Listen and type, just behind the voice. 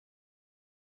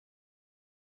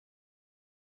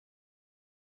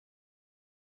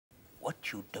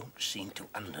What you don't seem to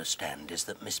understand is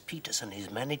that Miss Peterson is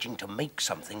managing to make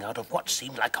something out of what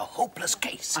seemed like a hopeless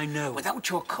case. I know. Without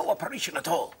your cooperation at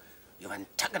all. You've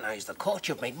antagonized the court.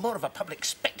 You've made more of a public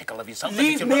spectacle of yourself.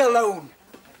 Leave me alone!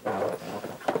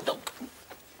 Look,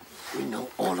 we know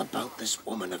all about this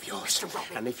woman of yours.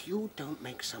 And if you don't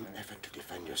make some effort to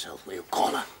defend yourself, we'll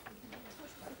call her.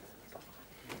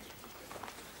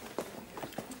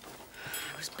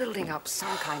 I was building up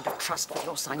some kind of trust with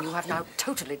your son. You have now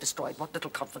totally destroyed what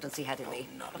little confidence he had in me.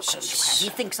 Nonsense. Of course you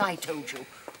have. He thinks I told you.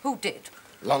 Who did?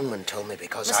 Longman told me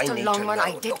because I Mr. need Longman, to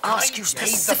know. I did Look, ask I you paid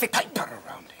specifically. the piper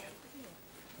around here.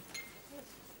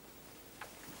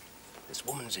 This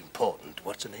woman's important.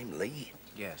 What's her name, Lee?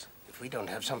 Yes. If we don't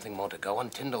have something more to go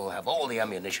on, Tyndall will have all the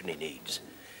ammunition he needs.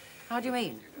 How do you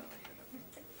mean?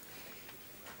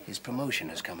 His promotion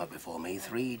has come up before me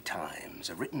 3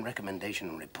 times. A written recommendation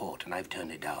and report, and I've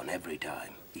turned it down every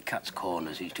time. He cuts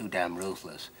corners. He's too damn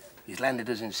ruthless. He's landed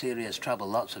us in serious trouble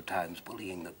lots of times,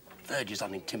 bullying that verges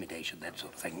on intimidation, that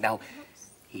sort of thing. Now,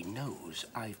 he knows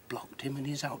I've blocked him and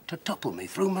he's out to topple me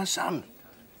through my son.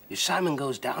 If Simon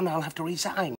goes down, I'll have to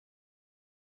resign.